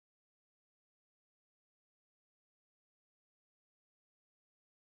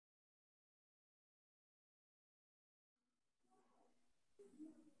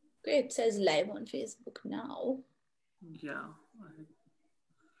Okay, it says live on Facebook now. Yeah.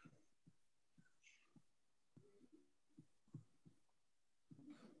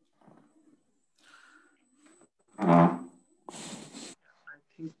 I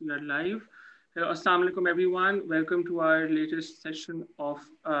think we are live. Hello, Assalamu alaikum, everyone. Welcome to our latest session of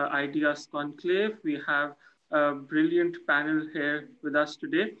Ideas Conclave. We have a brilliant panel here with us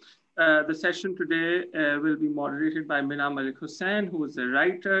today. The session today will be moderated by Mina Malik Hussain, who is a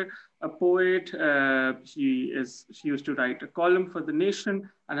writer, a poet. She used to write a column for The Nation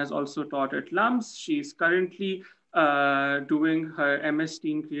and has also taught at LUMS. She is currently doing her MSc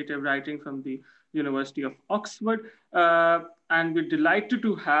in creative writing from the University of Oxford. And we're delighted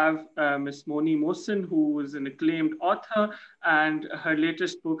to have Miss Moni Mohsin, who is an acclaimed author, and her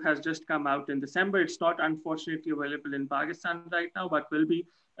latest book has just come out in December. It's not unfortunately available in Pakistan right now, but will be,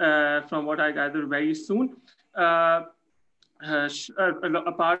 from what I gather, very soon. Apart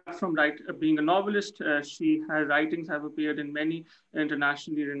from being a novelist, her writings have appeared in many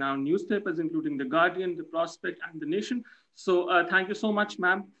internationally renowned newspapers, including The Guardian, The Prospect, and The Nation. So thank you so much,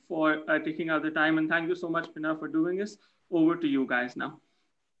 ma'am, for taking out the time. And thank you so much, Pina, for doing this. Over to you guys now.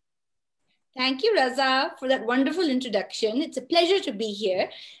 Thank you, Raza, for that wonderful introduction. It's a pleasure to be here.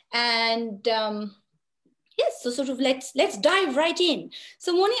 And yes, so sort of let's dive right in.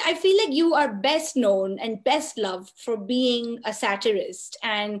 So Moni, I feel like you are best known and best loved for being a satirist,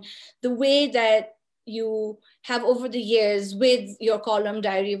 and the way that you have over the years with your column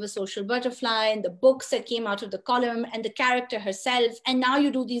Diary of a Social Butterfly and the books that came out of the column and the character herself, and now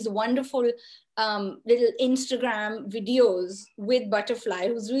you do these wonderful little Instagram videos with Butterfly,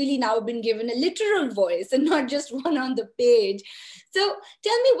 who's really now been given a literal voice and not just one on the page. So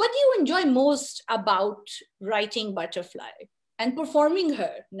tell me, what do you enjoy most about writing Butterfly and performing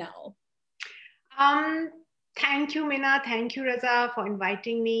her now? Thank you, Mina. Thank you, Raza, for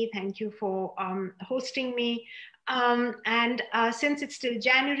inviting me. Thank you for hosting me. And since it's still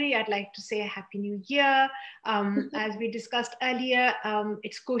January, I'd like to say a Happy New Year. As we discussed earlier,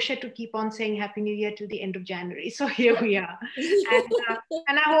 it's kosher to keep on saying Happy New Year to the end of January. So here we are.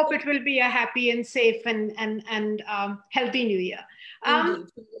 And I hope it will be a happy and safe and healthy New Year.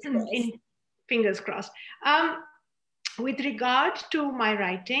 Fingers crossed. With regard to my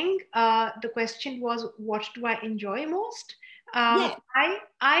writing, the question was, what do I enjoy most?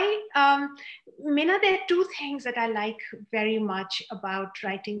 Mina, there are two things that I like very much about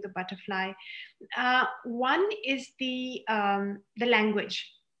writing the Butterfly. One is the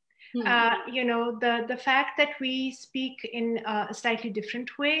language. The fact that we speak in a slightly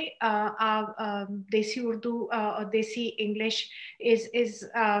different way. Desi Urdu or Desi English is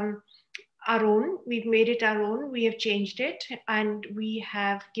our own. We've made it our own. We have changed it, and we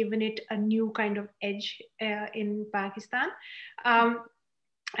have given it a new kind of edge in Pakistan.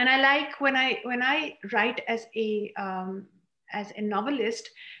 And I like when I write as a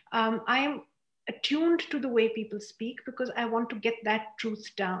novelist, I am attuned to the way people speak because I want to get that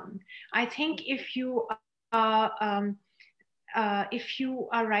truth down. I think if you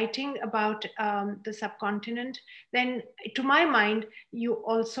are writing about the subcontinent, then to my mind, you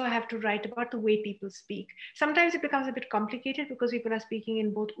also have to write about the way people speak. Sometimes it becomes a bit complicated because people are speaking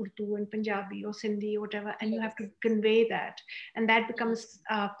in both Urdu and Punjabi or Sindhi or whatever, and you have to convey that, and that becomes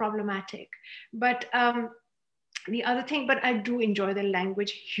problematic. But the other thing, but I do enjoy the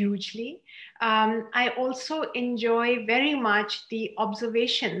language hugely. I also enjoy very much the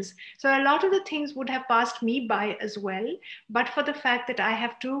observations. So a lot of the things would have passed me by as well, but for the fact that I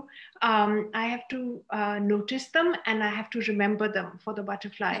have to notice them and I have to remember them for the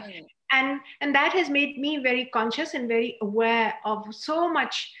Butterfly. And that has made me very conscious and very aware of so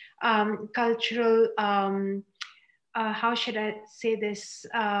much cultural, how should I say this,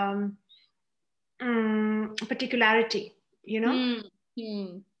 particularity, you know.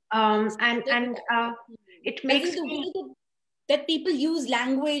 It makes me that people use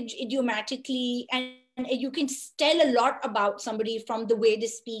language idiomatically, and you can tell a lot about somebody from the way they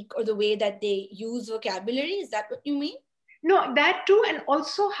speak or the way that they use vocabulary. Is that what you mean? No, that too, and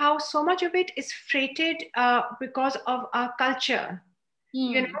also how so much of it is freighted because of our culture.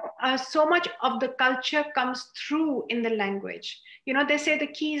 You know, so much of the culture comes through in the language. You know, they say the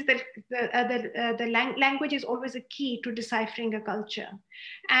key is that the language is always a key to deciphering a culture.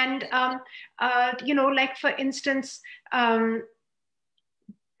 And, you know, like for instance, when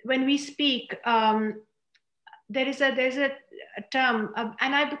we speak, there's a term,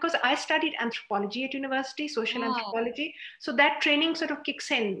 and because I studied anthropology at university, social anthropology, so that training sort of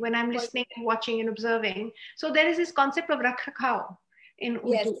kicks in when I'm listening and watching and observing. So there is this concept of rakh rakhao in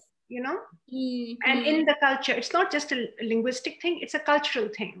Urdu. you know. Mm-hmm. And in the culture, it's not just a linguistic thing, it's a cultural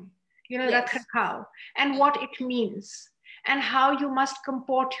thing, you know, Yes. rakh-rakhav, and what it means, and how you must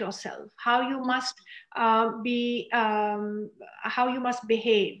comport yourself, how you must how you must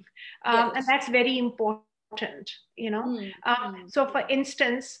behave. Yes. And that's very important, you know. Mm-hmm. So for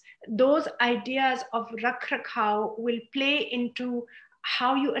instance, those ideas of rakh-rakhav will play into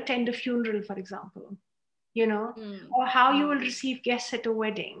how you attend a funeral, for example, you know, or how you will receive guests at a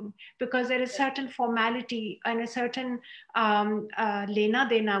wedding, because there is certain formality and a certain lena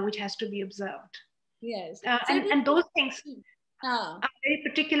dena which has to be observed. Yes. And those things Ah. are very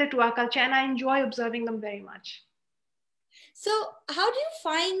particular to our culture, and I enjoy observing them very much. So how do you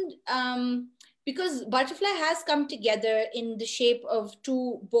find, because Butterfly has come together in the shape of two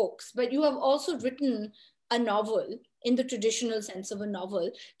books, but you have also written a novel in the traditional sense of a novel.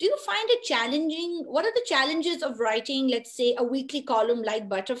 Do you find it challenging? What are the challenges of writing, let's say, a weekly column like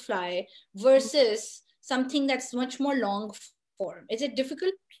Butterfly versus something that's much more long form? Is it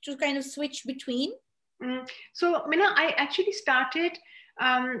difficult to kind of switch between? So, Mina, I actually started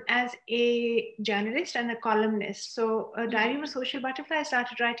as a journalist and a columnist. So, Diary of a Social Butterfly, I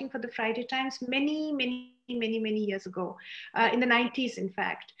started writing for the Friday Times many years ago, in the 90s, in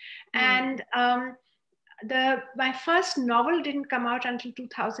fact. And my first novel didn't come out until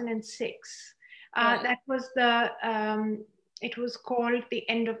 2006. That was it was called The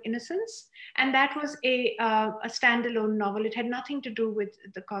End of Innocence, and that was a standalone novel. It had nothing to do with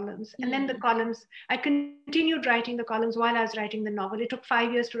the columns. And then the columns, I continued writing the columns while I was writing the novel. It took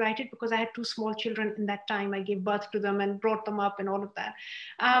 5 years to write it because I had two small children in that time. I gave birth to them and brought them up and all of that.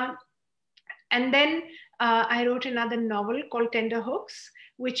 And then I wrote another novel called Tender Hooks,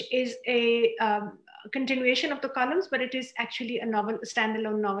 which is a continuation of the columns, but it is actually a novel, a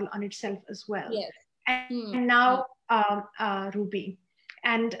standalone novel on itself as well. Yes. And now Ruby,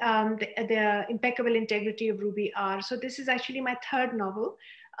 and the Impeccable Integrity of Ruby R. So this is actually my third novel,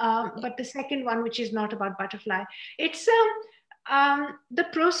 but the second one, which is not about butterfly. It's the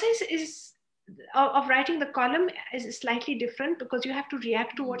process is of writing the column is slightly different, because you have to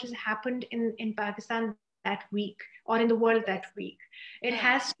react to what has happened in Pakistan that week or in the world that week. It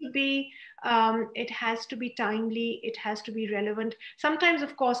has to be timely, it has to be relevant. Sometimes,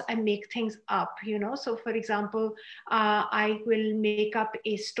 of course, I make things up, you know. So for example, I will make up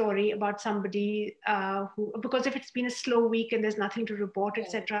a story about somebody who, because if it's been a slow week and there's nothing to report,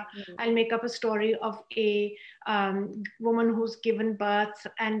 etc., I'll make up a story of a woman who's given birth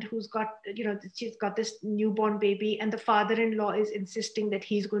and who's got, you know, she's got this newborn baby, and the father-in-law is insisting that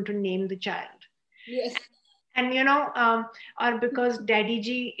he's going to name the child. Yes. And you know, or because Daddy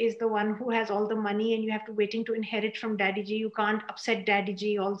G is the one who has all the money and you have to waiting to inherit from Daddy G, you can't upset Daddy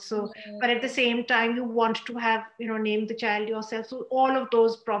G also. But at the same time, you want to have, you know, name the child yourself. So all of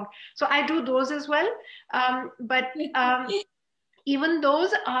those problems. So I do those as well. But even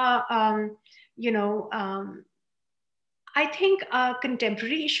those are, you know, I think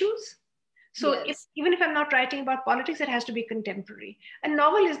contemporary issues. So even if I'm not writing about politics, it has to be contemporary. A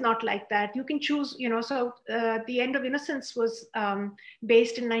novel is not like that. You can choose, you know, so The End of Innocence was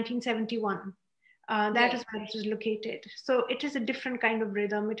based in 1971. That is where it was located. So it is a different kind of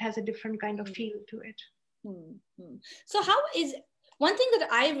rhythm. It has a different kind of feel to it. So how is, one thing that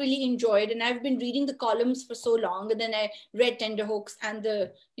I really enjoyed, and I've been reading the columns for so long, and then I read Tenderhooks and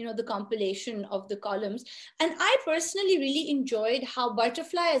the, you know, the compilation of the columns. And I personally really enjoyed how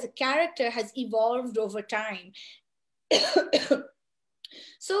Butterfly as a character has evolved over time.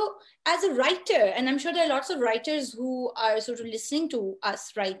 So as a writer, and I'm sure there are lots of writers who are sort of listening to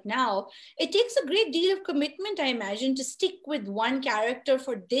us right now, it takes a great deal of commitment, I imagine, to stick with one character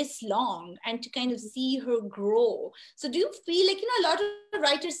for this long and to kind of see her grow. So do you feel like, you know, a lot of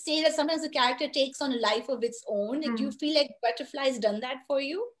writers say that sometimes the character takes on a life of its own. Do you feel like Butterfly has done that for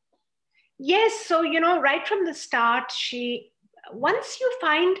you? Yes. So, you know, right from the start, once you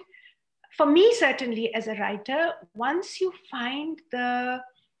find, for me, certainly as a writer, once you find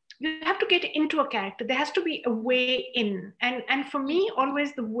you have to get into a character. There has to be a way in. And for me,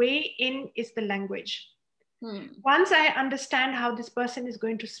 always the way in is the language. Once I understand how this person is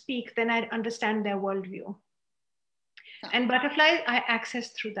going to speak, then I understand their worldview. And Butterfly, I access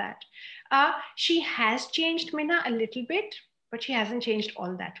through that. She has changed, Mina, a little bit, but she hasn't changed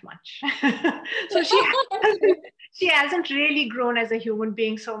all that much. So she hasn't really grown as a human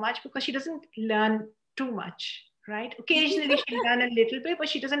being so much, because she doesn't learn too much. Right? Occasionally she'll learn a little bit, but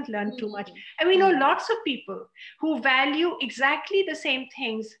she doesn't learn too much. And we know lots of people who value exactly the same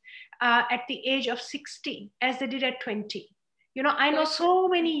things at the age of 60 as they did at 20. You know, I know so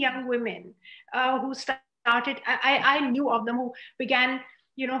many young women who started, I knew of them who began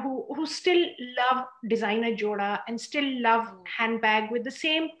who still love designer joda and still love handbag with the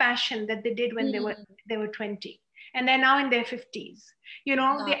same passion that they did when they were 20, and they're now in their 50s.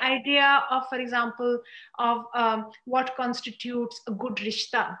 The idea of, for example, of what constitutes a good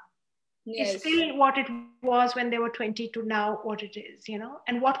rishta is still what it was when they were 20 to now what it is,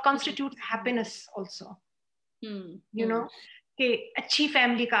 and what constitutes happiness also. कि अच्छी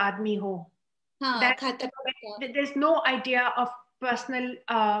family का आदमी हो. There's no idea of personal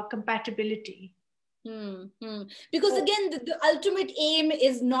compatibility. Because again, the ultimate aim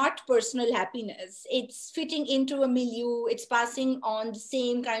is not personal happiness. It's fitting into a milieu. It's passing on the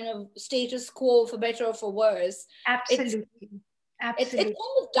same kind of status quo, for better or for worse. Absolutely. It's kind of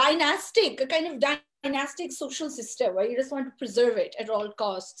dynastic, a kind of dynastic social system where you just want to preserve it at all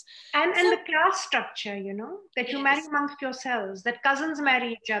costs. And the class structure, that you marry amongst yourselves, that cousins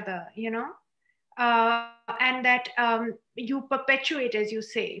marry each other, and that you perpetuate, as you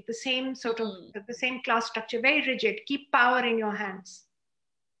say, the same sort of, the same class structure, very rigid, keep power in your hands.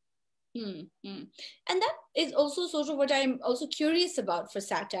 And that is also sort of what I'm also curious about for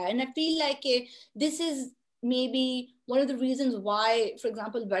satire. And I feel like this is maybe one of the reasons why, for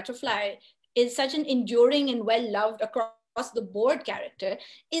example, Butterfly is such an enduring and well-loved across the board character,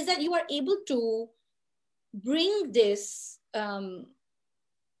 is that you are able to bring this, I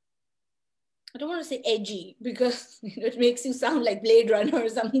don't want to say edgy because it makes you sound like Blade Runner or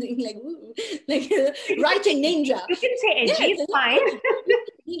something, like writing ninja. You can say edgy, it's fine.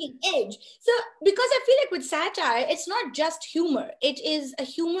 Edge. So, because I feel like with satire, it's not just humor. It is a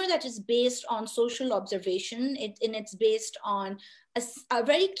humor that is based on social observation. It's based on a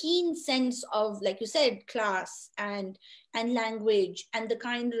very keen sense of, like you said, class and language and the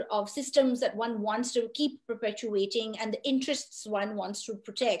kind of systems that one wants to keep perpetuating and the interests one wants to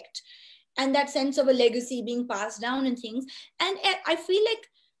protect. And that sense of a legacy being passed down and things. And I feel like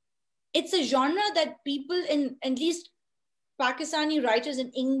it's a genre that people in, at least Pakistani writers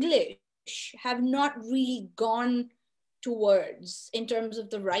in English, have not really gone towards in terms of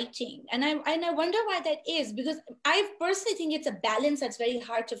the writing. And I wonder why that is, because I personally think it's a balance that's very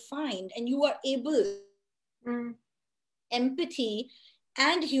hard to find. And you are able empathy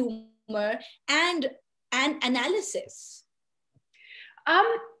and humor and analysis.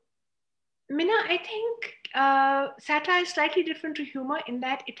 Mina, I think satire is slightly different to humor in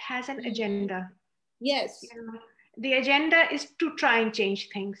that it has an agenda. Yes. The agenda is to try and change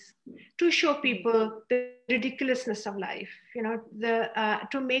things, to show people the ridiculousness of life,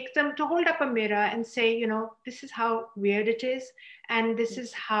 to make them, to hold up a mirror and say, this is how weird it is. And this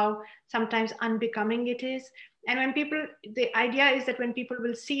is how sometimes unbecoming it is. And when people, the idea is that when people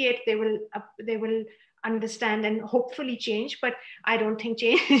will see it, they will understand and hopefully change, but I don't think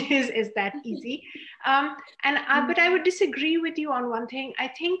change is that easy. But I would disagree with you on one thing. I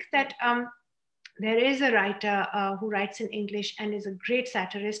think that there is a writer who writes in English and is a great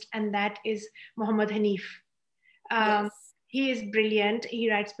satirist, and that is Muhammad Hanif. He is brilliant.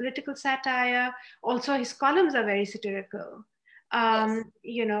 He writes political satire. Also, his columns are very satirical.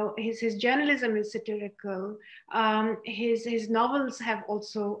 His journalism is satirical. His novels have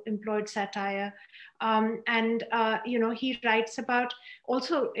also employed satire. He writes about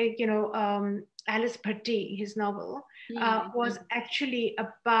also, Alice Bhatti, his novel, was actually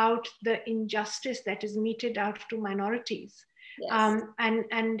about the injustice that is meted out to minorities.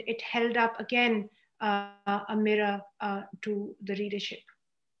 And it held up, again, a mirror to the readership.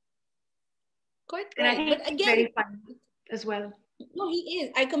 Quite right. And I think but again, very fun as well. No, he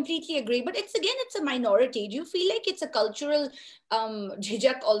is. I completely agree. But it's a minority. Do you feel like it's a cultural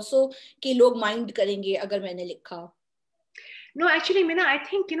झिझक also कि लोग mind करेंगे अगर मैंने लिखा? No, actually, Mina, I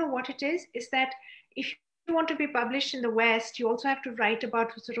think, what it is that if you want to be published in the West, you also have to write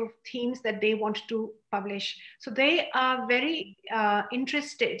about sort of themes that they want to publish. So they are very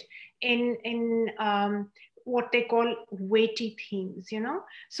interested in what they call weighty themes,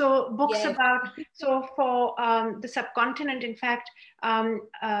 So books about, so for the subcontinent, in fact,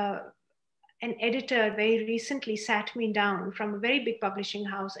 an editor very recently sat me down from a very big publishing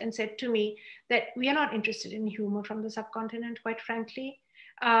house and said to me that we are not interested in humor from the subcontinent, quite frankly.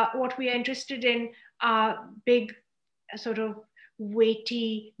 What we are interested in are big, sort of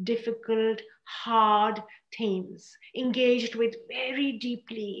weighty, difficult, hard themes, engaged with very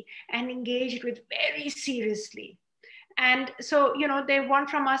deeply and engaged with very seriously. And so, they want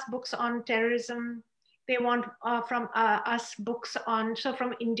from us books on terrorism. They want from us books on, so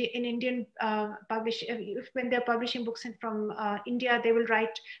from India, in Indian when they're publishing books from India,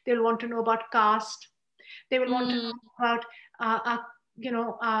 they'll want to know about caste. They will want to know about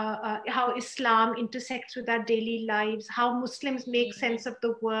how Islam intersects with our daily lives, how Muslims make sense of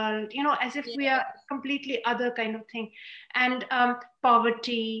the world, as if we are completely other kind of thing, and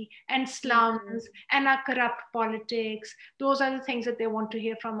poverty and slums and our corrupt politics. Those are the things that they want to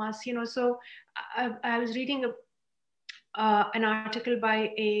hear from us. So I was reading an article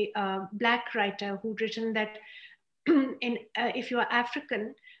by a Black writer who'd written that if you are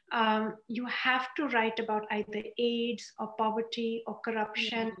African, you have to write about either AIDS or poverty or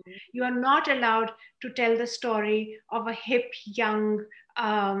corruption. You are not allowed to tell the story of a hip, young,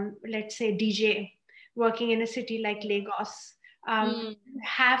 let's say, DJ working in a city like Lagos. You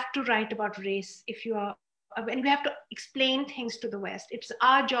have to write about race if you are, and we have to explain things to the West. It's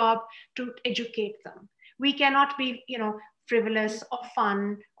our job to educate them. We cannot be, frivolous or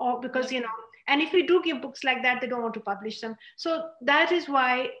fun, or because, and if we do give books like that, they don't want to publish them. So that is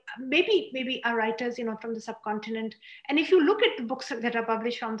why maybe our writers, from the subcontinent, and if you look at the books that are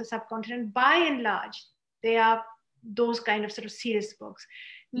published from the subcontinent, by and large, they are those kind of sort of serious books.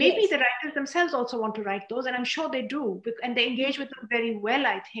 Maybe the writers themselves also want to write those, and I'm sure they do, and they engage with them very well,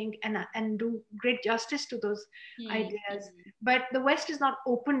 I think, and do great justice to those ideas. But the West is not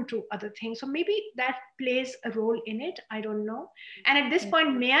open to other things. So maybe that plays a role in it. I don't know. And at this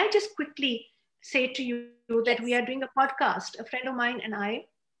point, may I just quickly say to you that we are doing a podcast, a friend of mine and I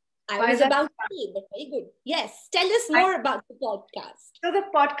was about to say, but very good. Yes, tell us more about the podcast. So the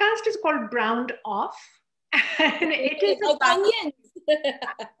podcast is called Browned Off. And it is about onions.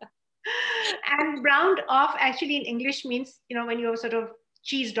 And browned off actually in English means, when you're sort of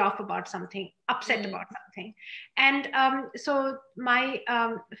cheesed off about something, upset about something. And so my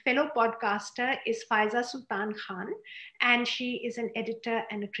fellow podcaster is Faiza Sultan Khan, and she is an editor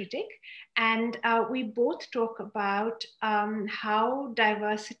and a critic. And we both talk about how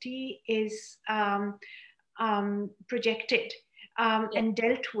diversity is projected and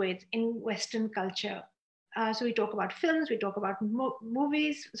dealt with in Western culture. So we talk about films, we talk about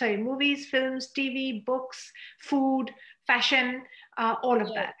movies, films, TV, books, food, fashion, all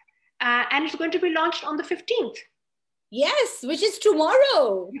of that. And it's going to be launched on the 15th. Yes, which is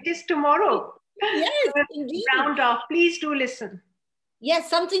tomorrow. It is tomorrow. Yes, indeed. Round off. Please do listen. Yes,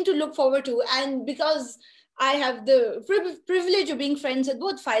 something to look forward to. And because I have the privilege of being friends with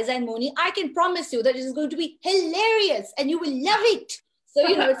both Faiza and Moni, I can promise you that it is going to be hilarious and you will love it. So,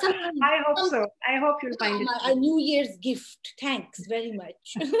 it's something. I hope so. I hope you'll find it. A New Year's gift. Thanks very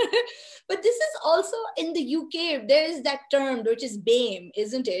much. But this is also in the UK. There is that term which is BAME,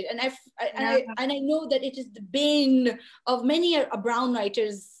 isn't it? And I know that it is the bane of many brown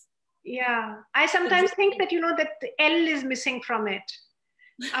writers. Yeah, I sometimes think that that the L is missing from it,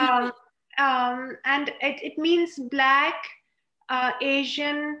 and it means Black,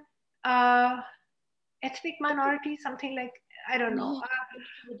 Asian, ethnic minority, something like. I don't know.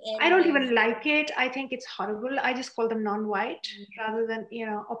 I don't even like it. I think it's horrible. I just call them non-white rather than,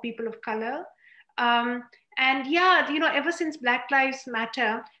 or people of color. And yeah, ever since Black Lives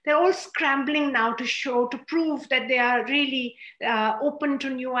Matter, they're all scrambling now to prove that they are really open to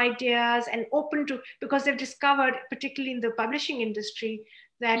new ideas and open to, because they've discovered, particularly in the publishing industry,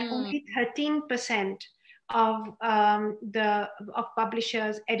 that only 13% of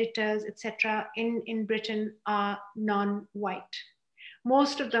publishers, editors, etc. in Britain are non-white.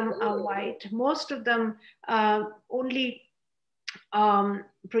 Most of them are white. Most of them only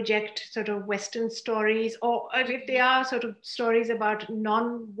project sort of Western stories, or if they are sort of stories about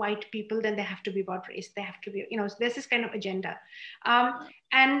non-white people, then they have to be about race. They have to be, there's this kind of agenda.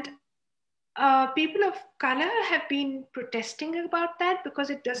 And people of color have been protesting about that because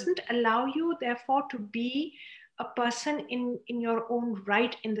it doesn't allow you, therefore, to be a person in your own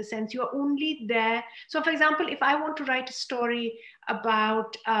right, in the sense you are only there. So, for example, if I want to write a story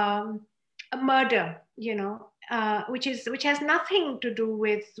about a murder, which has nothing to do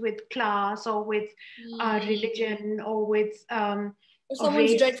with class or with religion or with or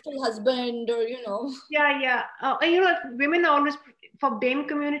someone's dreadful husband, or women are always, for BAME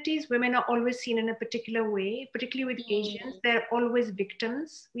communities, women are always seen in a particular way, particularly with Asians. They're always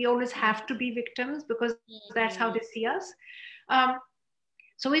victims. We always have to be victims because that's how they see us.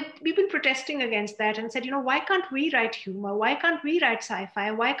 So we've been protesting against that and said, why can't we write humor? Why can't we write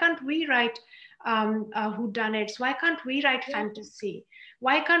sci-fi? Why can't we write whodunits? Why can't we write fantasy?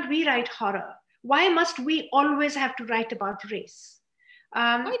 Why can't we write horror? Why must we always have to write about race?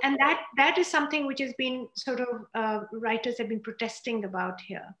 And that is something which has been sort of writers have been protesting about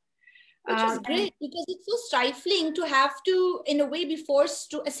here. Which is great, because it's so stifling to have to, in a way, be forced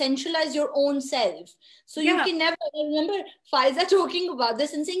to essentialize your own self. So you can never, I remember Faiza talking about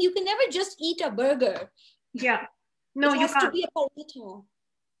this and saying you can never just eat a burger. Yeah. No, It you has to can't. be a paratha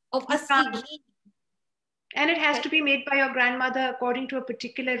of You asli can't. ghee. And it has to be made by your grandmother according to a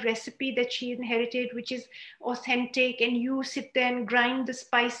particular recipe that she inherited, which is authentic. And you sit there and grind the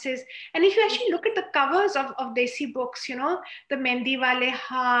spices. And if you actually look at the covers of Desi books, you know, the Mendi Wale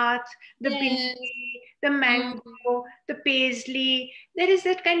Haath, the Yes. Bindi, the mango, the paisley, there is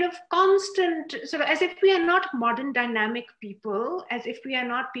that kind of constant sort of, as if we are not modern dynamic people, as if we are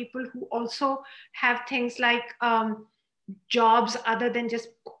not people who also have things like jobs other than just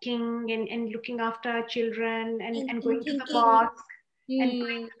cooking and looking after our children and And going to the thinking, mosque and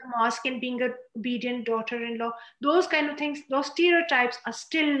going to the mosque and being an obedient daughter-in-law. Those kind of things, those stereotypes are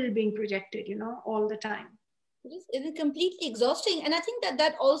still being projected, you know, all the time. it is completely exhausting. And I think that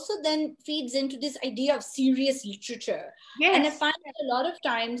that also then feeds into this idea of serious literature. And I Yes. find that a lot of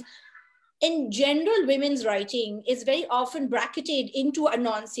times in general, women's writing is very often bracketed into a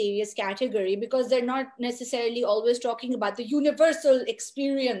non-serious category because they're not necessarily always talking about the universal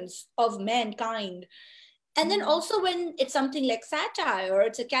experience of mankind. And then also when it's something like satire, or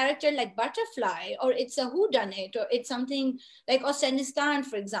it's a character like Butterfly, or it's a whodunit, or it's something like Osenistan,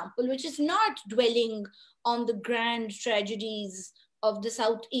 for example, which is not dwelling on the grand tragedies of the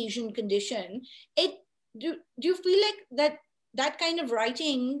South Asian condition, it do you feel like that that kind of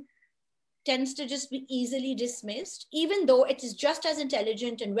writing tends to just be easily dismissed, even though it is just as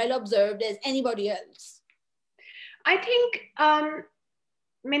intelligent and well observed as anybody else? I think,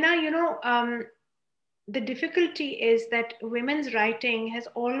 Mina, you know, the difficulty is that women's writing has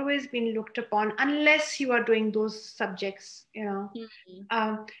always been looked upon, unless you are doing those subjects, you know.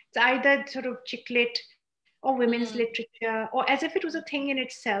 It's either sort of chick lit or women's literature, or as if it was a thing in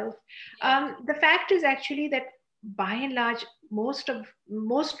itself. The fact is actually that by and large,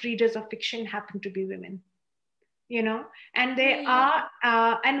 most readers of fiction happen to be women, you know, and they are,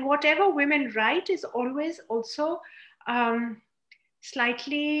 and whatever women write is always also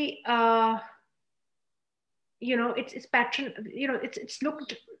slightly, you know, it's patron, you know, it's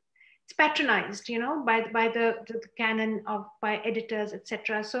looked, it's patronized, you know, by the canon of, by editors,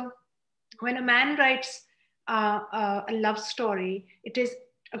 etc. So when a man writes a love story, it is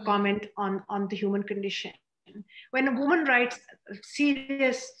a comment on the human condition. When a woman writes a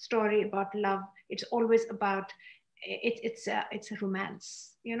serious story about love, it's always about it's a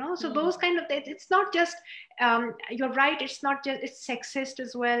romance, you know. So those kind of, it's not just, you're right, it's not just, it's sexist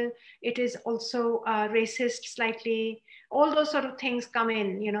as well, it is also racist slightly. All those sort of things come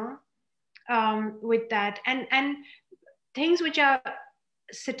in, you know, with that, and things which are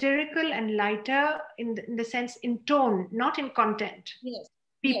satirical and lighter in the sense, in tone, not in content. Yes,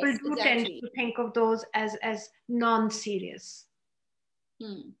 People yes, do tend exactly. to think of those as non-serious.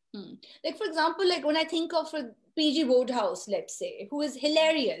 Like, for example, like when I think of a PG Wodehouse, let's say, who is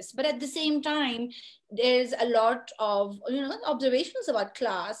hilarious, but at the same time, there's a lot of, you know, observations about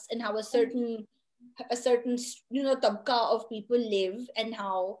class and how a certain you know, tabka of people live, and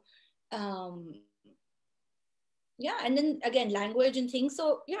how um yeah, and then again language and things.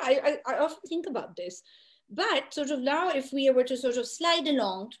 So yeah, I often think about this. But sort of now, if we were to sort of slide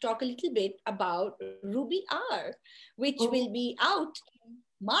along to talk a little bit about Ruby R, which will Oh, be out in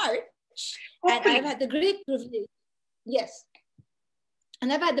March, and I've had the hopefully. great privilege, yes,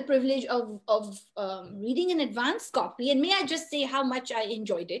 and I've had the privilege of reading an advanced copy. And may I just say how much I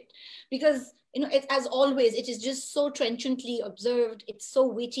enjoyed it, because you know, it, as always, it is just so trenchantly observed. It's so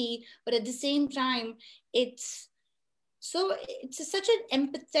witty, but at the same time, it's such an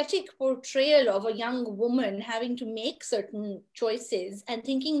empathetic portrayal of a young woman having to make certain choices and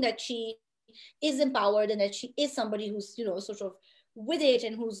thinking that she is empowered and that she is somebody who's, you know, sort of with it,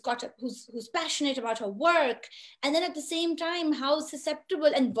 and who's passionate about her work. And then at the same time, how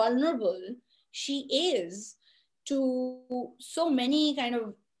susceptible and vulnerable she is to so many kind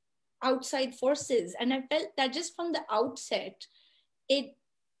of outside forces. And I felt that just from the outset, it,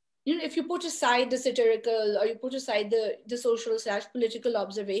 you know, if you put aside the satirical, or you put aside the social slash political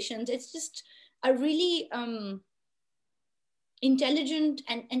observations, it's just a really intelligent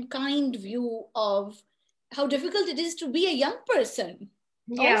and kind view of how difficult it is to be a young person,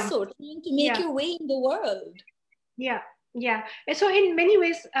 Yeah, also trying to make yeah, your way in the world. yeah, yeah. And so in many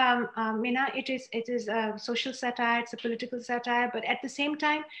ways, Mina, it is a social satire, it's a political satire, but at the same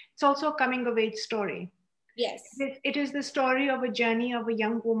time, it's also a coming of age story. Yes. It is the story of a journey of a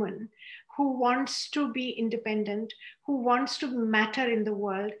young woman who wants to be independent, who wants to matter in the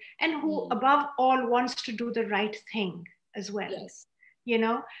world, and who, above all, wants to do the right thing as well. Yes. You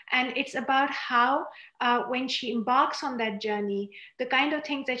know, and it's about how, when she embarks on that journey, the kind of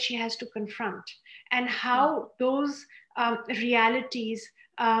things that she has to confront, and how those realities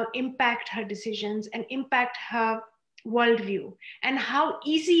impact her decisions and impact her worldview, and how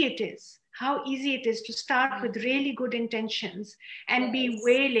easy it is. How easy it is to start with really good intentions and be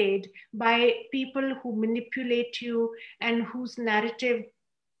waylaid by people who manipulate you and whose narrative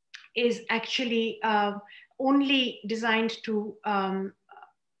is actually only designed to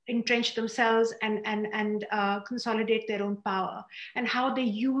entrench themselves and consolidate their own power, and how they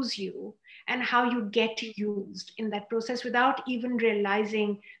use you and how you get used in that process without even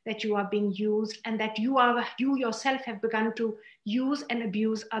realizing that you are being used, and that you yourself have begun to use and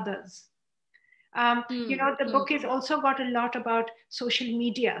abuse others. The book has also got a lot about social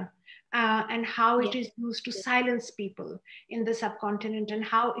media and how it is used to silence people in the subcontinent, and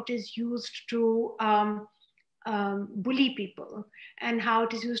how it is used to bully people, and how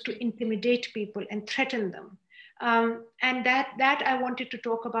it is used to intimidate people and threaten them. And that I wanted to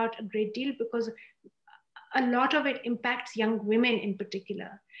talk about a great deal, because a lot of it impacts young women in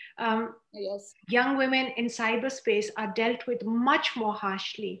particular. Young women in cyberspace are dealt with much more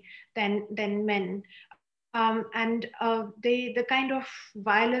harshly than men. The kind of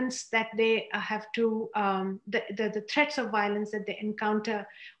violence that they have to, the threats of violence that they encounter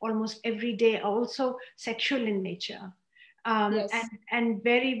almost every day are also sexual in nature, and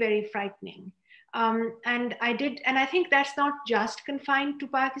very, very frightening. And I think that's not just confined to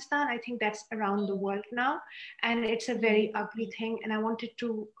Pakistan. I think that's around the world now, and it's a very ugly thing. And I wanted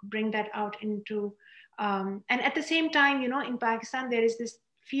to bring that out into, and at the same time, in Pakistan, there is this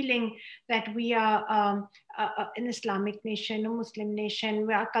feeling that we are an Islamic nation, a Muslim nation,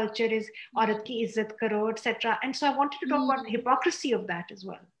 where our culture is aurat ki izzat karo, etc. And so I wanted to talk about the hypocrisy of that as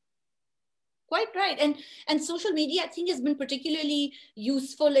well. Quite right. And social media, I think, has been particularly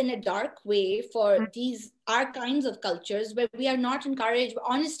useful in a dark way for our kinds of cultures where we are not encouraged.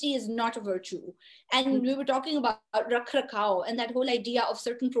 Honesty is not a virtue. And we were talking about rakh rakhao and that whole idea of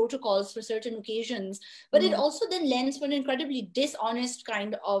certain protocols for certain occasions. But it also then lends for an incredibly dishonest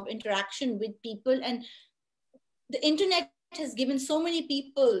kind of interaction with people. And the internet has given so many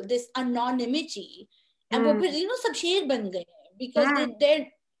people this anonymity. And sab sher ban gaye because they're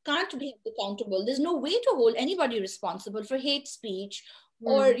can't be accountable. There's no way to hold anybody responsible for hate speech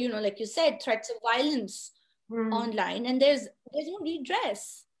or, like you said, threats of violence online. And there's no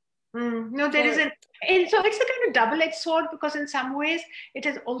redress. No, there isn't. And so it's a kind of double-edged sword, because in some ways it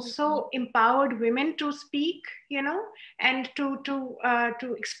has also empowered women to speak, and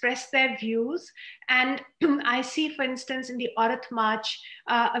to express their views. And I see, for instance, in the Aurat March,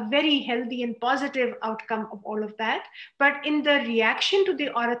 a very healthy and positive outcome of all of that. But in the reaction to the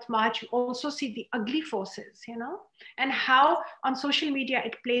Aurat March, you also see the ugly forces, and how on social media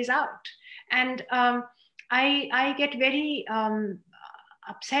it plays out. And I get very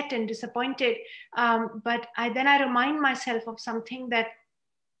upset and disappointed, but then I remind myself of something that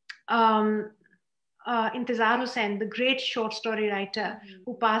Intizar Hussain, the great short story writer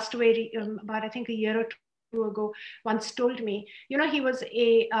who passed away about I think a year or two ago, once told me. He was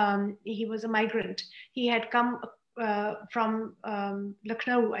a migrant. He had come from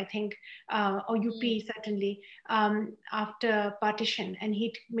Lucknow, I think, or UP certainly, after partition, and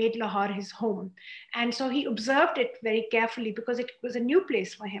he made Lahore his home. And so he observed it very carefully because it was a new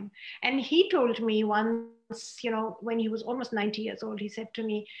place for him. And he told me once, when he was almost 90 years old, he said to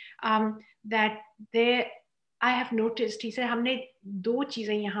me that I have noticed, he said, हमने दो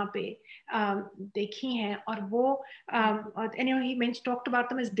चीजें यहाँ पे देखी हैं, और वो he talked about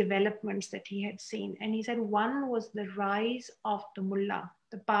them as developments that he had seen, and he said one was the rise of the mullah,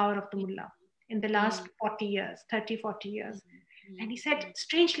 the power of the mullah in the last 40 years, 30-40 years. And he said,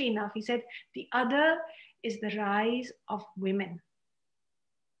 strangely enough, he said the other is the rise of women.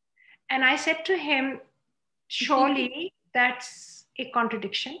 And I said to him, surely that's a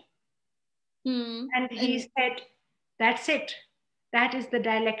contradiction. And he said, that's it. That is the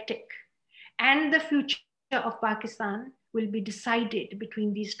dialectic. And the future of Pakistan will be decided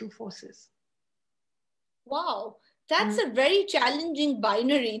between these two forces. Wow, that's a very challenging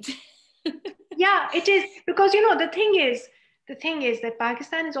binary. Yeah, it is. Because, the thing is that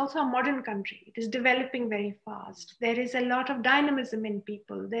Pakistan is also a modern country. It is developing very fast. There is a lot of dynamism in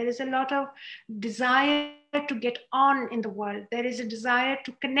people. There is a lot of desire to get on in the world. There is a desire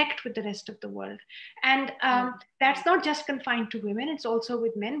to connect with the rest of the world. And that's not just confined to women, it's also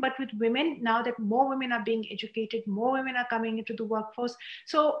with men, but with women, now that more women are being educated, more women are coming into the workforce.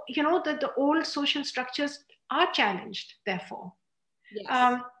 So, that the old social structures are challenged, therefore.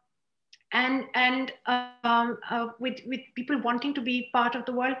 Yes. With people wanting to be part of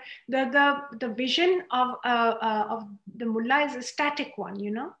the world, the vision of the mullah is a static one,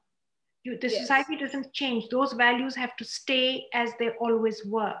 The society doesn't change. Those values have to stay as they always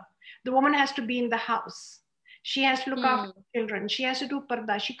were. The woman has to be in the house. She has to look after children. She has to do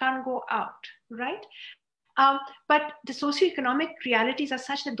parda. She can't go out, right? But the socioeconomic realities are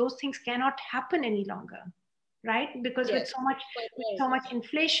such that those things cannot happen any longer, right? Because with so much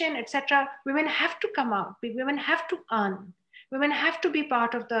inflation, etc., women have to come out. Women have to earn. Women have to be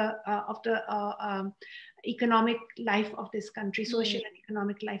part of the economic life of this country, social and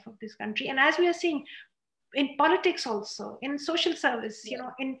economic life of this country. And as we are seeing in politics, also in social service, you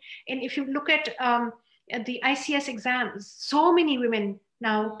know, in if you look at the ICS exams, so many women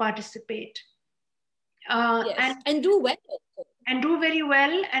now participate. And do well. And do very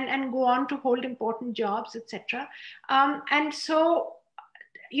well, and go on to hold important jobs, etc. And so,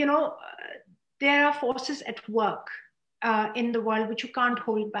 you know, there are forces at work in the world which you can't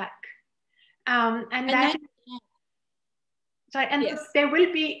hold back. There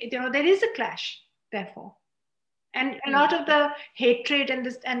will be, you know, there is a clash, therefore. And a lot of the hatred and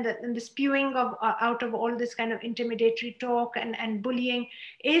the spewing of out of all this kind of intimidatory talk and bullying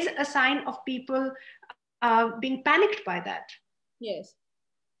is a sign of people being panicked by that. Yes,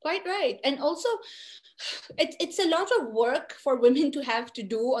 quite right. And also, it's a lot of work for women to have to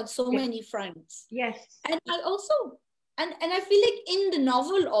do on so many fronts. Yes. And I also, and I feel like in the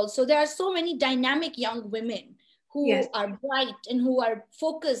novel also, there are so many dynamic young women who are bright and who are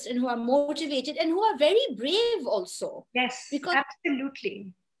focused and who are motivated and who are very brave also. Yes, because,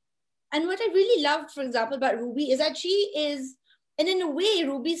 absolutely. And what I really loved, for example, about Ruby is that she is, and in a way,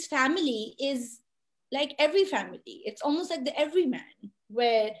 Ruby's family is like every family. It's almost like the everyman,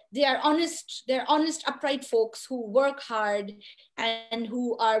 where they are honest, upright folks who work hard and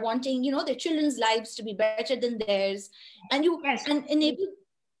who are wanting, you know, their children's lives to be better than theirs. And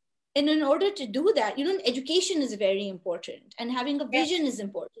and in order to do that, you know, education is very important, and having a vision is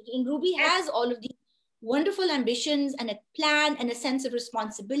important. And Ruby has all of these wonderful ambitions and a plan and a sense of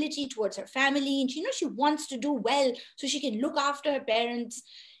responsibility towards her family. And she, you know, she wants to do well so she can look after her parents.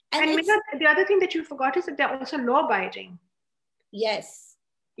 And the other thing that you forgot is that they're also law-abiding. Yes.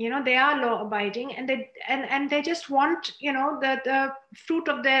 You know, they are law-abiding, and they just want, you know, the fruit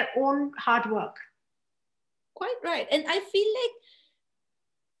of their own hard work. Quite right. And I feel like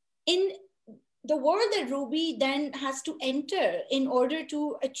in the world that Ruby then has to enter in order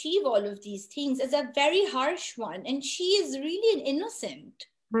to achieve all of these things is a very harsh one. And she is really an innocent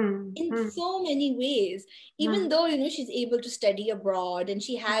in so many ways, even though, you know, she's able to study abroad and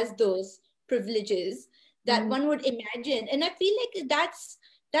she has those privileges that one would imagine. And I feel like that's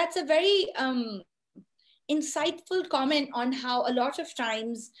a very insightful comment on how a lot of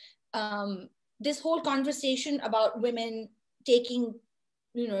times this whole conversation about women taking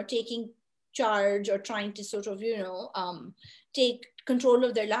charge or trying to sort of, you know, take control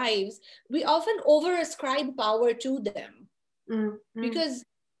of their lives, we often over-ascribe power to them. Because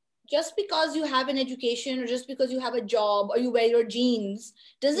just because you have an education or just because you have a job or you wear your jeans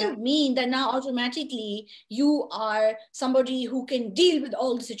doesn't mean that now automatically you are somebody who can deal with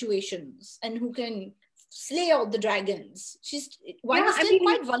all the situations and who can slay all the dragons. One is still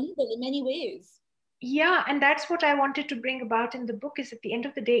quite vulnerable in many ways. Yeah, and that's what I wanted to bring about in the book, is at the end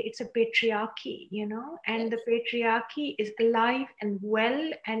of the day, it's a patriarchy, you know, and the patriarchy is alive and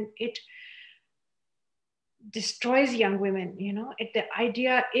well, and it destroys young women, you know. The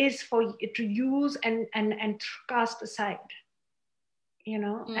idea is for it to use and cast aside, you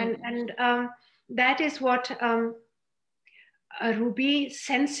know, and that is what Ruby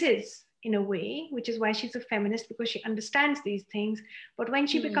senses in a way, which is why she's a feminist, because she understands these things. But when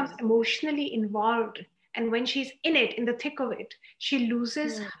she becomes emotionally involved and when she's in it, in the thick of it, she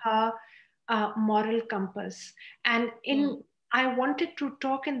loses her moral compass. And I wanted to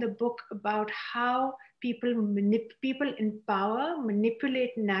talk in the book about how people in power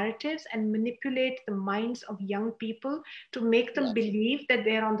manipulate narratives and manipulate the minds of young people to make them believe that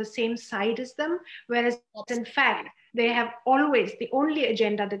they're on the same side as them, whereas in fact, they have always, the only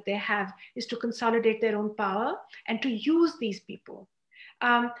agenda that they have is to consolidate their own power and to use these people.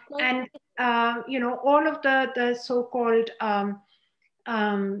 You know, all of the so-called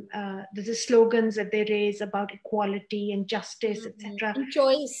the slogans that they raise about equality and justice, etc.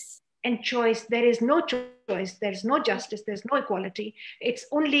 And choice. There is no choice. There's no justice. There's no equality. It's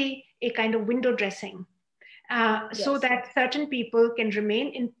only a kind of window dressing. So that certain people can remain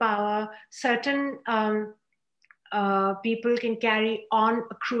in power, certain people can carry on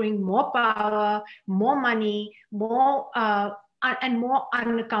accruing more power, more money, more and more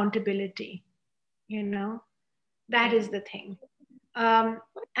unaccountability. You know, that is the thing. So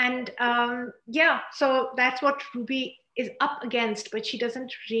that's what Ruby is up against, but she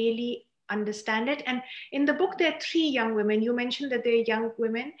doesn't really understand it. And in the book, there are 3 young women. You mentioned that they're young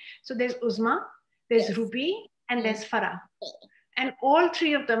women. So there's Uzma, there's Ruby, and there's Farah. And all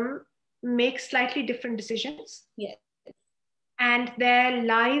three of them make slightly different decisions. Yes. And their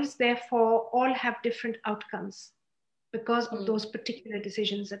lives, therefore, all have different outcomes because of those particular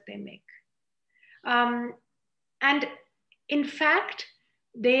decisions that they make. And in fact,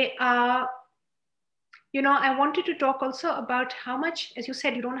 they are, you know, I wanted to talk also about how much, as you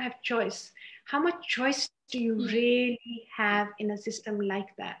said, you don't have choice. How much choice do you really have in a system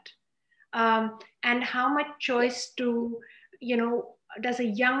like that? And how much choice you know, does a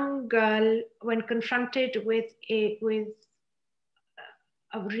young girl, when confronted with a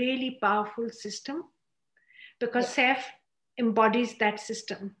really powerful system, because Saif embodies that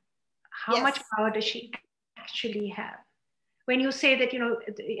system, how much power does she actually have? When you say that, you know,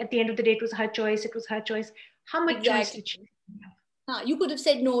 at the end of the day, it was her choice, how much choice did she have? You could have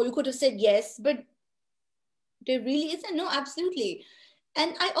said no, you could have said yes, but there really isn't. No, absolutely.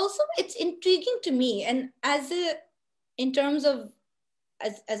 And I also, it's intriguing to me, and in terms of,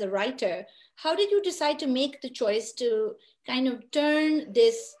 as a writer, how did you decide to make the choice to kind of turn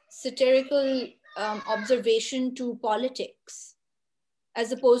this satirical observation to politics,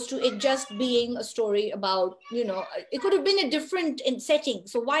 as opposed to it just being a story about, you know, it could have been a different setting.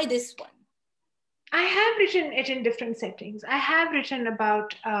 So why this one? I have written it in different settings. I have written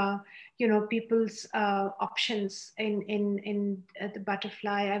about, you know, people's options in The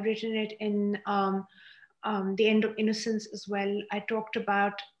Butterfly. I've written it in The End of Innocence as well. I talked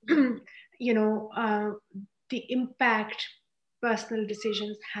about, you know, the impact personal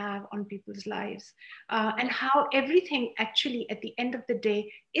decisions have on people's lives, and how everything actually at the end of the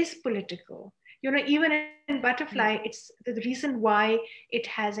day is political. You know, even in Butterfly, it's the reason why it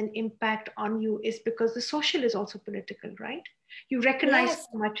has an impact on you is because the social is also political, right? You recognize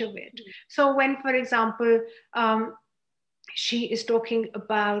so much of it. So when, for example, she is talking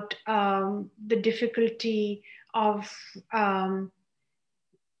about the difficulty of,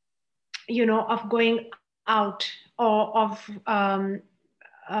 you know, of going out, or of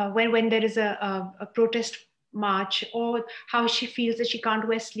when there is a protest march, or how she feels that she can't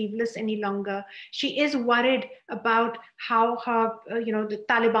wear sleeveless any longer. She is worried about how her, you know, the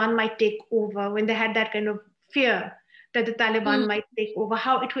Taliban might take over, when they had that kind of fear that the Taliban might take over,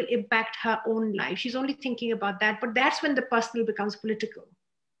 how it will impact her own life. She's only thinking about that, but that's when the personal becomes political,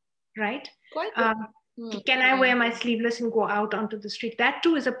 right? Can I wear my sleeveless and go out onto the street? That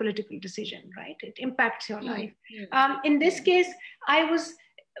too is a political decision, right? It impacts your life. In this case, I was,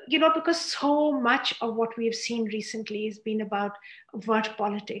 you know, because so much of what we've seen recently has been about overt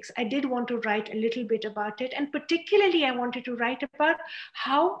politics, I did want to write a little bit about it. And particularly, I wanted to write about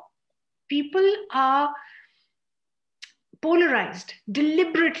how people are polarized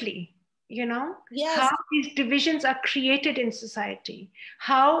deliberately, you know, how these divisions are created in society,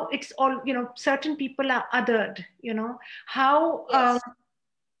 how it's all, you know, certain people are othered, you know, how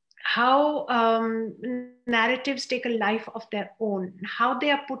narratives take a life of their own, how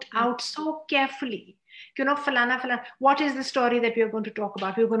they are put out so carefully. You know, falana, what is the story that we are going to talk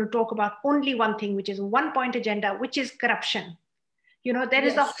about? We're going to talk about only one thing, which is one point agenda, which is corruption. You know, there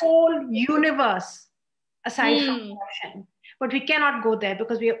is a whole universe aside from corruption. But we cannot go there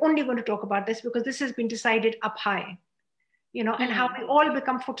because we are only going to talk about this because this has been decided up high, you know, and how we all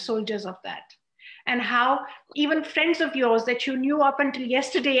become foot soldiers of that. And how even friends of yours that you knew up until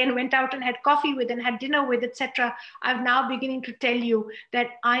yesterday and went out and had coffee with and had dinner with, etc., I'm now beginning to tell you that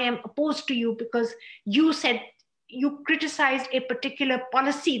I am opposed to you because you said, you criticized a particular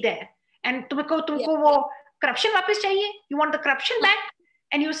policy there. And tumko wo corruption wapis chahiye? You want the corruption back?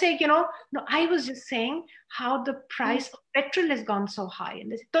 And you say, you know, no, I was just saying how the price of petrol has gone so high. And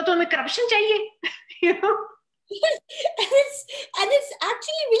they say, to tumhe corruption chahiye? You know? and it's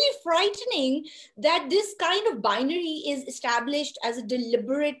actually really frightening that this kind of binary is established as a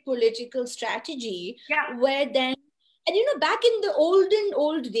deliberate political strategy, where then, and you know, back in the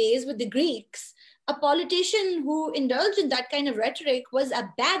old days with the Greeks, a politician who indulged in that kind of rhetoric was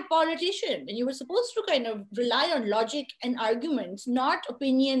a bad politician, and you were supposed to kind of rely on logic and arguments, not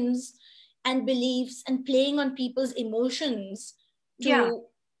opinions and beliefs and playing on people's emotions to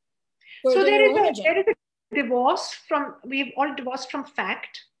so there is a divorce from, we've all divorced from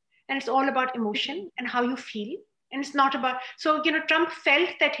fact, and it's all about emotion and how you feel, and it's not about, so, you know, Trump felt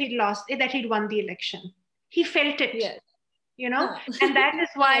that he'd lost, that he'd won the election. He felt it, you know, and that is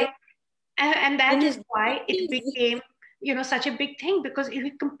why, and that is why it became, you know, such a big thing, because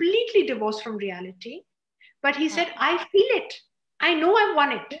it completely divorced from reality. But he said, I feel it. I know I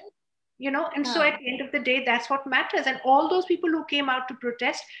won it. You know, and so at the end of the day, that's what matters. And all those people who came out to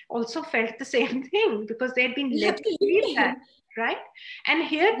protest also felt the same thing because they had been led to believe that, right? And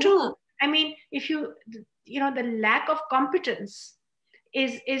here too, I mean, if you know, the lack of competence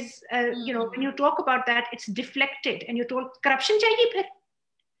is when you talk about that, it's deflected, and you're told corruption chahiye phir.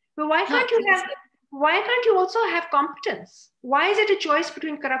 But why can't you also have competence? Why is it a choice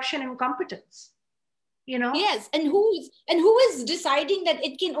between corruption and competence? You know? Yes, and who is deciding that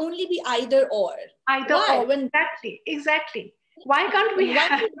it can only be either or? Either or. Exactly. Why can't we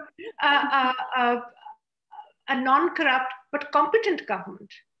have a non-corrupt but competent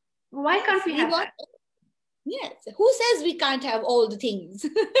government? Why can't we have that? Yes. Who says we can't have all the things?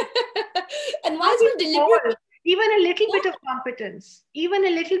 And why is it deliberate? Even a little bit of competence, even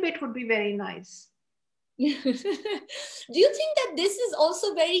a little bit would be very nice. Do you think that this is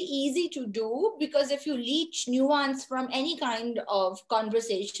also very easy to do? Because if you leech nuance from any kind of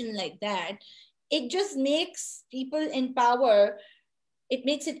conversation like that, it just makes people in power, it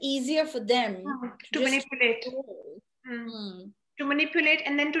makes it easier for them to manipulate. To manipulate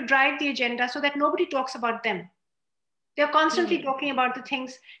and then to drive the agenda so that nobody talks about them. They're constantly talking about the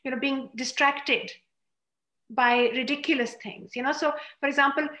things, being distracted by ridiculous things. So, for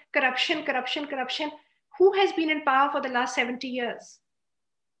example, corruption. Who has been in power for the last 70 years?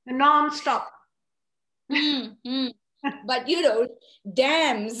 Non-stop. But,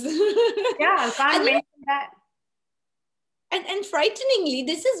 dams. Yeah, I can't mention that. And frighteningly,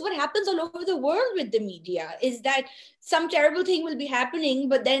 this is what happens all over the world with the media, is that some terrible thing will be happening,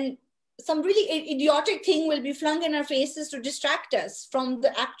 but then some really idiotic thing will be flung in our faces to distract us from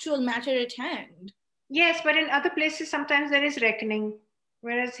the actual matter at hand. Yes, but in other places, sometimes there is reckoning,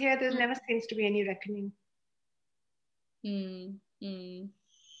 whereas here there never seems to be any reckoning.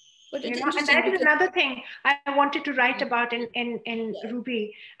 But and that is another thing I wanted to write about in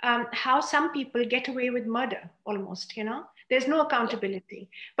Ruby, how some people get away with murder almost, There's no accountability.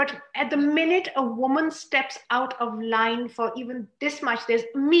 But at the minute a woman steps out of line for even this much, there's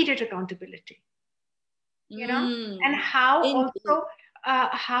immediate accountability. And how also,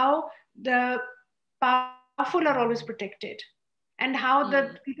 how the powerful are always protected, and how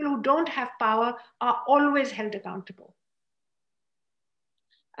the people who don't have power are always held accountable.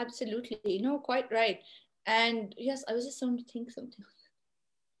 Absolutely. Quite right. And yes, I was just trying to think something.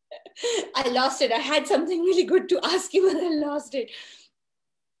 I lost it. I had something really good to ask you, but I lost it.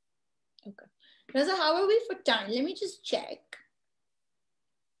 Okay. Raza, how are we for time? Let me just check.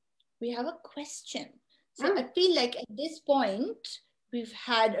 We have a question. So I feel like at this point, we've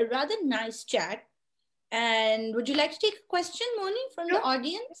had a rather nice chat. And would you like to take a question, Moni, from the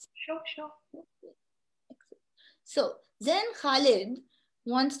audience? Sure. So Zain Khalid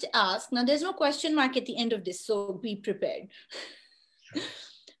wants to ask, now there's no question mark at the end of this, so be prepared.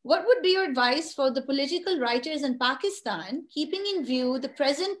 What would be your advice for the political writers in Pakistan, keeping in view the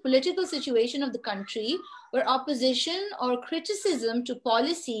present political situation of the country, where opposition or criticism to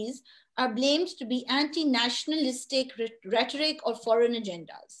policies are blamed to be anti-nationalistic rhetoric or foreign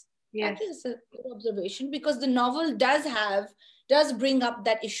agendas? Yes. That is a good observation, because the novel does bring up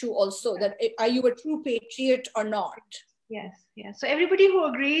that issue also, that are you a true patriot or not? Yes. So everybody who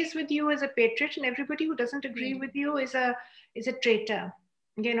agrees with you is a patriot, and everybody who doesn't agree with you is a traitor.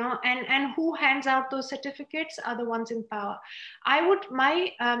 And who hands out those certificates are the ones in power.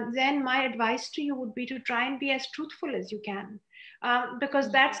 My advice to you would be to try and be as truthful as you can,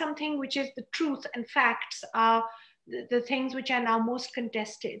 because that's something which is the truth, and facts are the things which are now most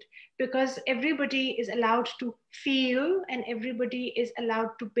contested, because everybody is allowed to feel, and everybody is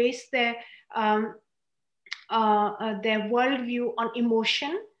allowed to base their worldview on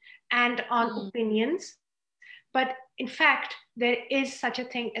emotion and on opinions. But in fact, there is such a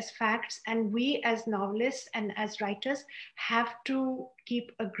thing as facts, and we as novelists and as writers have to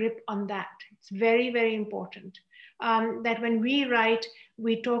keep a grip on that. It's very, very important that when we write,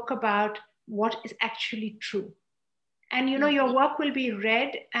 we talk about what is actually true. And your work will be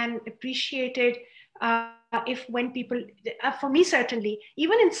read and appreciated if when people, for me certainly,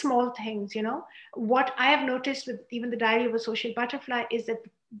 even in small things, what I have noticed with even the Diary of a Social Butterfly is that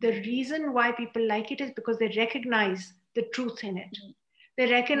the reason why people like it is because they recognize the truth in it. They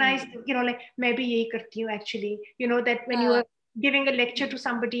recognize, like, maybe ye karti hu actually, that when you are giving a lecture to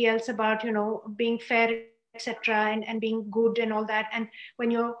somebody else about, being fair, etc., and being good and all that, and when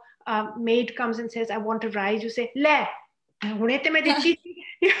your maid comes and says, I want a rise, you say, le,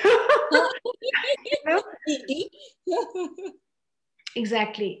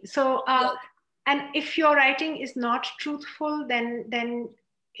 Exactly. So, and if your writing is not truthful, then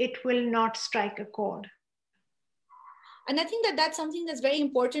it will not strike a chord. And I think that that's something that's very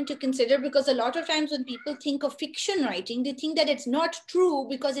important to consider, because a lot of times when people think of fiction writing, they think that it's not true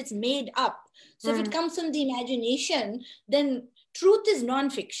because it's made up. So if it comes from the imagination, then truth is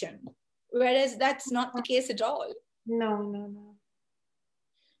non-fiction. whereas that's not the case at all. No, no, no.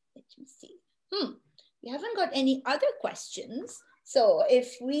 Let me see. We haven't got any other questions. So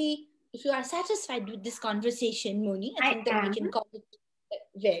if you are satisfied with this conversation, Moni, I think that we can call it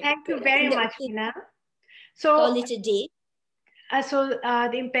very Thank good. you very much, Mina. So call it a day.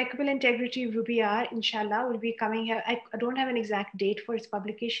 The Impeccable Integrity Ruby R, inshallah, will be coming here. I don't have an exact date for its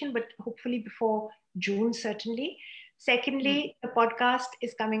publication, but hopefully before June, certainly. Secondly, the podcast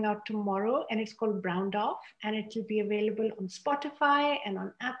is coming out tomorrow and it's called Browned Off, and it will be available on Spotify and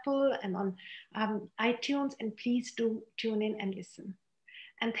on Apple and on iTunes. And please do tune in and listen.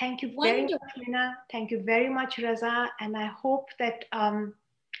 And thank you very much, Mina. Thank you very much, Raza. And I hope that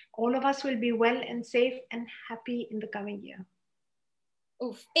all of us will be well and safe and happy in the coming year.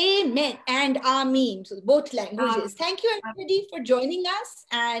 Oof. Amen and Ameen. So both languages. Thank you everybody for joining us,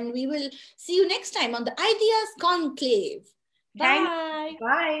 and we will see you next time on the Ideas Conclave. Bye.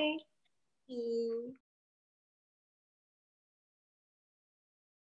 Bye. Thank you.